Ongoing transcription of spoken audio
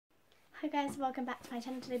Hi guys, welcome back to my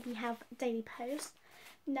channel. Today we have Daily Post.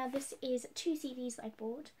 Now this is 2 CDs that I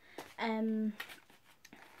bought.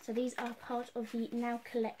 So these are part of the Now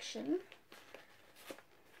collection.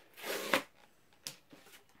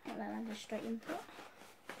 And then I'll go straight into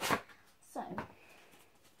it. So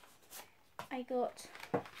I got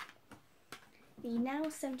the Now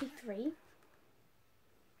 73,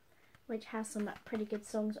 which has some pretty good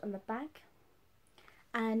songs on the back.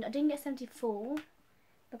 And I didn't get 74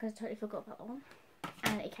 because I totally forgot about that one.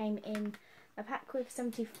 And it came in a pack with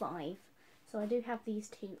 75. So I do have these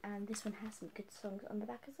two, and this one has some good songs on the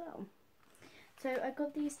back as well. So I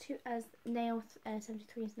got these two as Now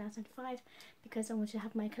 73 and Now 75 because I want to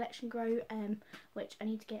have my collection grow, which I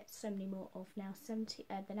need to get so many more of Now 70,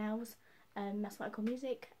 the Nows. That's what I call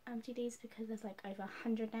music CDs, because there's like over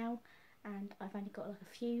 100 now, and I've only got like a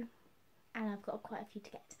few, and I've got quite a few to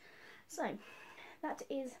get. So that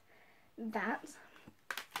is that.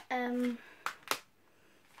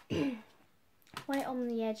 Way on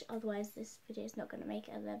the edge, otherwise this video is not going to make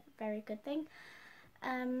it a very good thing.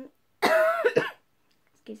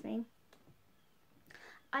 Excuse me.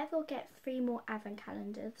 I will get 3 more advent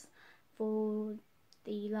calendars for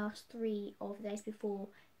the last 3 of the days before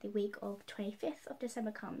the week of 25th of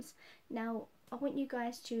December comes. Now I want you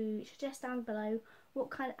guys to suggest down below what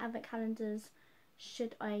kind of advent calendars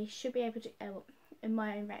should be able to, in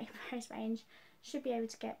my own price range, should be able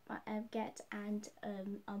to get and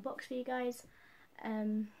unbox for you guys,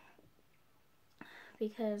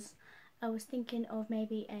 because I was thinking of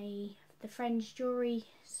maybe the Friends jewellery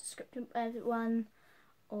scripted one,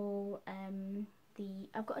 or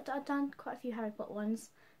I've done quite a few Harry Potter ones.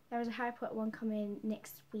 There is a Harry Potter one coming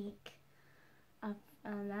next week on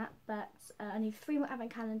that, but I need 3 more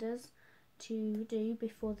advent calendars to do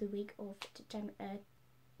before the week of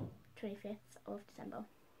 25th of December.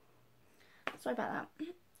 Sorry about that.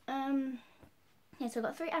 Yeah, so I've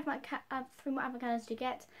got 3 more advent calendars to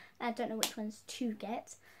get. I don't know which ones to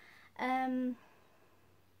get. Then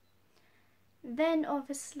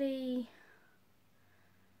obviously,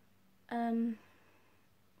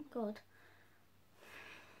 God,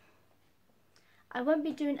 I won't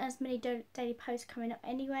be doing as many daily posts coming up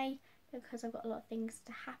anyway, because I've got a lot of things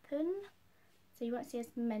to happen. So you won't see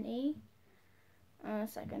as many. A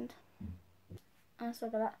second. Sorry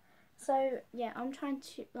about that. So yeah, I'm trying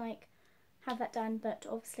to have that done, but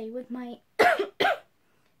obviously with my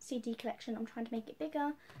CD collection, I'm trying to make it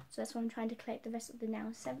bigger. So that's why I'm trying to collect the rest of the now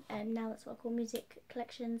that's what I call music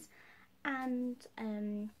collections, and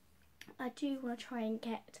I do want to try and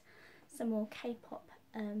get some more K-pop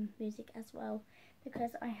music as well,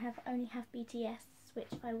 because I only have BTS, which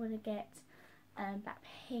I want to get,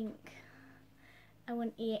 Blackpink. I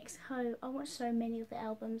want EXO. I want so many of the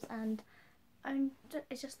albums, and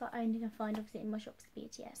it's just that I only can find obviously in my shops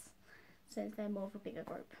BTS, since they're more of a bigger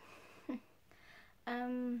group.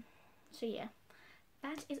 So yeah,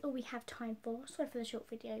 that is all we have time for. Sorry for the short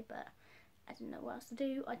video, but I didn't know what else to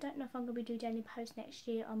do. I don't know if I'm going to be doing daily posts next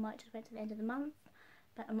year. I might just wait till the end of the month,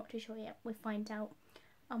 but I'm not too sure yet. We'll find out.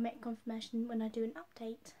 I'll make confirmation when I do an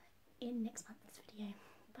update in next month's video.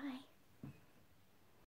 Bye.